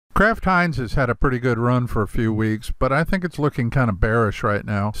Kraft Heinz has had a pretty good run for a few weeks, but I think it's looking kind of bearish right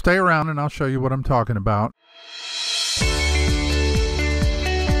now. Stay around and I'll show you what I'm talking about.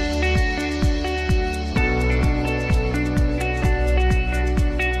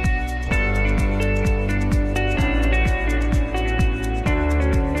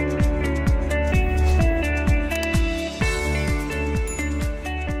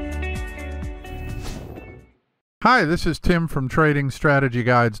 Hi, this is Tim from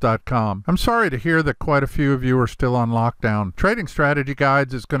TradingStrategyGuides.com. I'm sorry to hear that quite a few of you are still on lockdown. Trading Strategy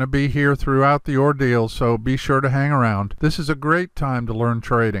Guides is going to be here throughout the ordeal, so be sure to hang around. This is a great time to learn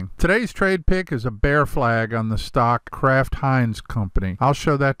trading. Today's trade pick is a bear flag on the stock Kraft Heinz company. I'll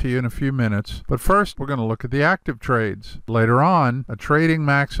show that to you in a few minutes, but first we're going to look at the active trades. Later on, a trading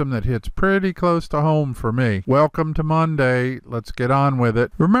maxim that hits pretty close to home for me. Welcome to Monday. Let's get on with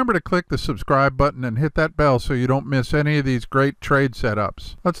it. Remember to click the subscribe button and hit that bell so you don't miss any of these great trade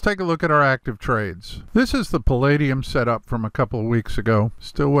setups. Let's take a look at our active trades. This is the Palladium setup from a couple of weeks ago.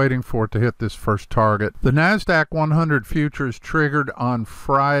 Still waiting for it to hit this first target. The Nasdaq 100 futures triggered on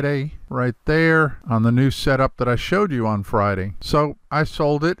Friday, right there on the new setup that I showed you on Friday. So I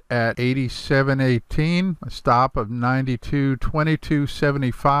sold it at 87.18, a stop of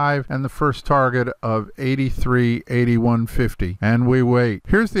 92.22.75, and the first target of 83.81.50. And we wait.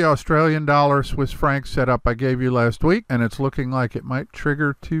 Here's the Australian dollar Swiss franc setup I gave you last week, and it's looking like it might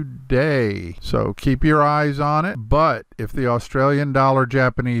trigger today. So keep your eyes on it. But if the Australian dollar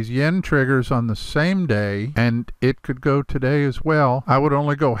Japanese yen triggers on the same day, and it could go today as well, I would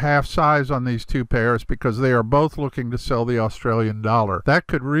only go half size on these two pairs because they are both looking to sell the Australian dollar. That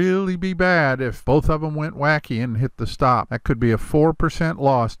could really be bad if both of them went wacky and hit the stop. That could be a 4%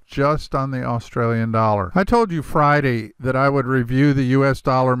 loss just on the Australian dollar. I told you Friday that I would review the US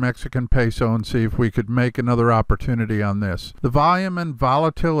dollar Mexican peso and see if we could make another opportunity on this. The volume and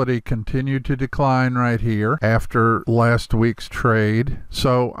volatility continued to decline right here after last week's trade,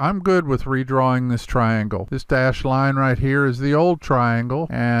 so I'm good with redrawing this triangle. This dashed line right here is the old triangle,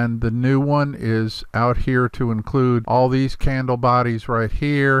 and the new one is out here to include all these candle bodies right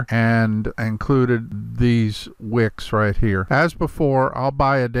here and included these wicks right here. As before, I'll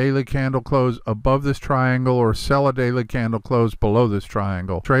buy a daily candle close above this triangle or sell a daily candle close below this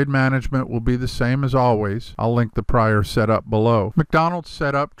triangle. Trade management will be the same as always. I'll link the prior setup below. McDonald's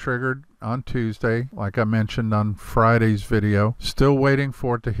setup triggered on Tuesday, like I mentioned on Friday's video. Still waiting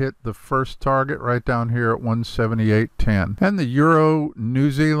for it to hit the first target right down here at 178.10. And the Euro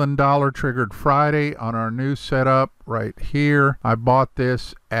New Zealand dollar triggered Friday on our new setup right here. I bought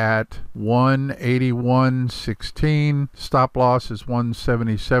this at 181.16. Stop loss is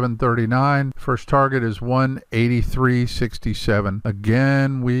 177.39. First target is 183.67.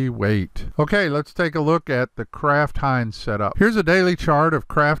 Again, we wait. Okay, let's take a look at the Kraft Heinz setup. Here's a daily chart of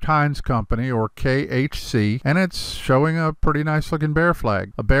Kraft Heinz Company, or KHC, and it's showing a pretty nice looking bear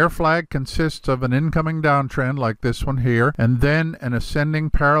flag. A bear flag consists of an incoming downtrend like this one here, and then an ascending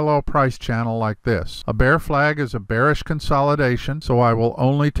parallel price channel like this. A bear flag is a bearish consolidation, so I will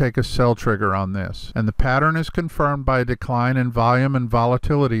only take a sell trigger on this. And the pattern is confirmed by a decline in volume and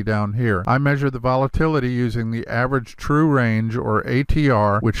volatility down here. I measure the volatility using the average true range, or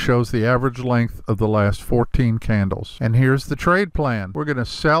ATR, which shows the average length of the last 14 candles. And here's the trade plan. We're going to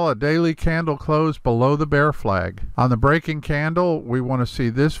sell a daily candle close below the bear flag. On the breaking candle, we want to see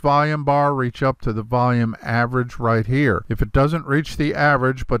this volume bar reach up to the volume average right here. If it doesn't reach the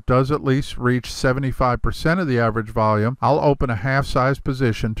average, but does at least reach 75% of the average volume, I'll open a half-size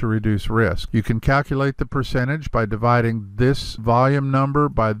position to reduce risk. You can calculate the percentage by dividing this volume number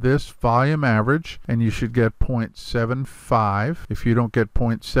by this volume average, and you should get 0.75. If you don't get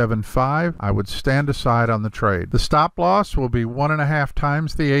 0.75, I would stand aside on the trade. The stop loss will be 1.5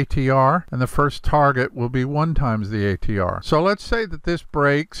 times the ATR, and the first target will be 1 times the ATR. So let's say that this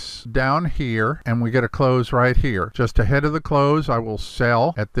breaks down here and we get a close right here. Just ahead of the close, I will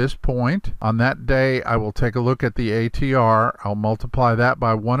sell at this point. On that day, I will take a look at the ATR. I'll multiply that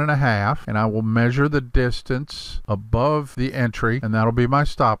by 1.5, and I will measure the distance above the entry, and that'll be my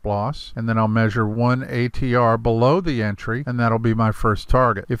stop loss. And then I'll measure 1 ATR below the entry, and that'll be my first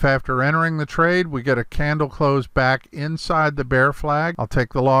target. If after entering the trade we get a candle close back inside the bear flag, I'll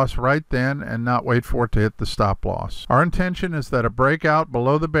take the loss right then and not wait for it to hit the stop loss. Our intention is that a breakout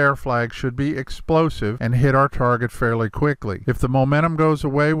below the bear flag should be explosive and hit our target fairly quickly. If the momentum goes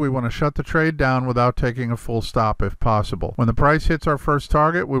away, we want to shut the trade down without taking a full stop stop if possible. When the price hits our first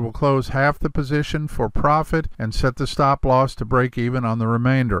target, we will close half the position for profit and set the stop loss to break even on the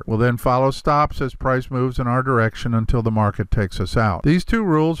remainder. We'll then follow stops as price moves in our direction until the market takes us out. These two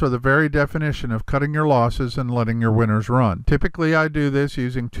rules are the very definition of cutting your losses and letting your winners run. Typically, I do this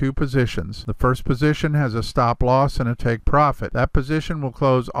using two positions. The first position has a stop loss and a take profit. That position will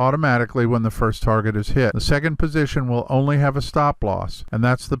close automatically when the first target is hit. The second position will only have a stop loss, and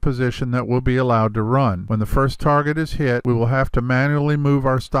that's the position that will be allowed to run. When the first target is hit, we will have to manually move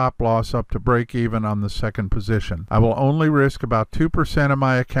our stop loss up to break even on the second position. I will only risk about 2% of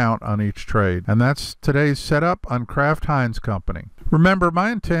my account on each trade. And that's today's setup on Kraft Heinz Company. Remember,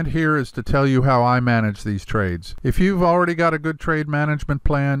 my intent here is to tell you how I manage these trades. If you've already got a good trade management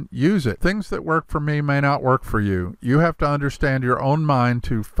plan, use it. Things that work for me may not work for you. You have to understand your own mind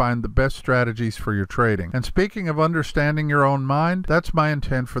to find the best strategies for your trading. And speaking of understanding your own mind, that's my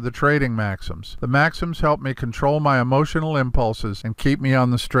intent for the trading maxims. The maxims help me control my emotional impulses and keep me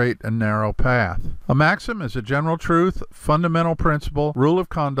on the straight and narrow path. A maxim is a general truth, fundamental principle, rule of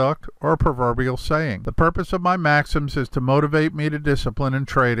conduct, or a proverbial saying. The purpose of my maxims is to motivate me to discipline in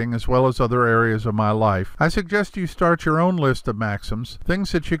trading as well as other areas of my life. I suggest you start your own list of maxims,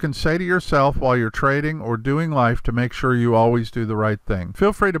 things that you can say to yourself while you're trading or doing life to make sure you always do the right thing.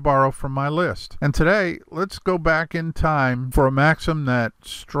 Feel free to borrow from my list. And today, let's go back in time for a maxim that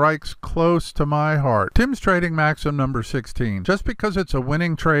strikes close to my heart. Tim's trading maxim number 16. Just because it's a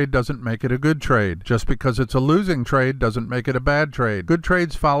winning trade doesn't make it a good trade. Just because it's a losing trade doesn't make it a bad trade. Good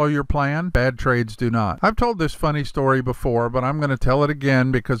trades follow your plan, bad trades do not. I've told this funny story before, but I'm going to tell it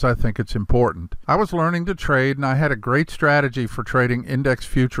again because I think it's important. I was learning to trade and I had a great strategy for trading index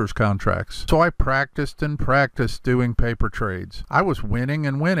futures contracts. So I practiced and practiced doing paper trades. I was winning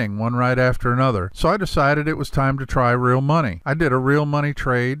and winning one right after another. So I decided it was time to try real money. I did a real money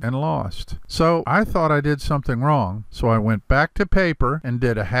trade and lost. So I thought I did something wrong. So I went back to paper and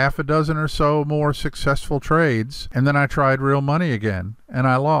did a half a dozen or so more successful trades, and then I tried real money again and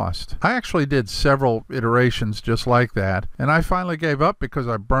I lost. I actually did several iterations just like that, and I finally gave up because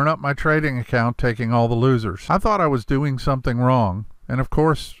I burned up my trading account taking all the losers. I thought I was doing something wrong. And of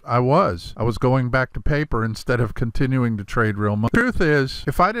course, I was. I was going back to paper instead of continuing to trade real money. The truth is,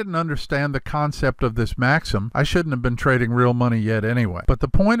 if I didn't understand the concept of this maxim, I shouldn't have been trading real money yet anyway. But the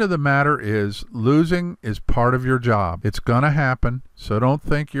point of the matter is, losing is part of your job. It's gonna happen, so don't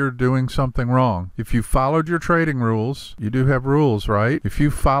think you're doing something wrong. If you followed your trading rules, you do have rules, right? If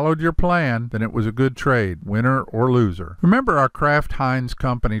you followed your plan, then it was a good trade, winner or loser. Remember our Kraft Heinz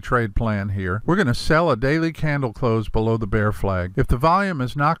Company trade plan here. We're gonna sell a daily candle close below the bear flag. If the volume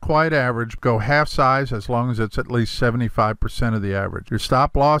is not quite average, go half size as long as it's at least 75% of the average. Your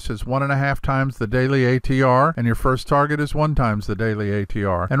stop loss is 1.5 times the daily ATR, and your first target is 1 times the daily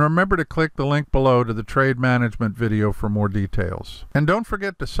ATR. And remember to click the link below to the trade management video for more details. And don't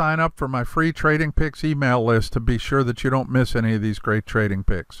forget to sign up for my free Trading Picks email list to be sure that you don't miss any of these great trading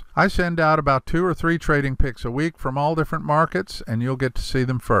picks. I send out about 2 or 3 trading picks a week from all different markets, and you'll get to see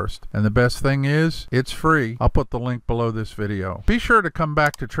them first. And the best thing is, it's free. I'll put the link below this video. Be sure to come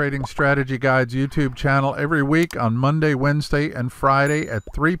back to Trading Strategy Guide's YouTube channel every week on Monday, Wednesday, and Friday at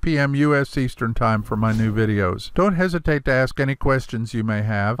 3 p.m. U.S. Eastern Time for my new videos. Don't hesitate to ask any questions you may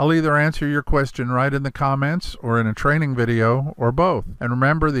have. I'll either answer your question right in the comments or in a training video, or both. And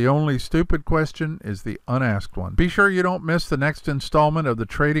remember, the only stupid question is the unasked one. Be sure you don't miss the next installment of the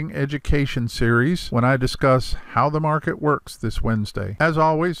Trading Education series when I discuss how the market works this Wednesday. As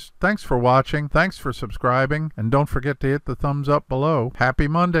always, thanks for watching, thanks for subscribing, and don't forget to hit the thumbs up below. Happy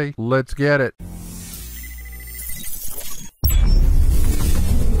Monday. Let's get it.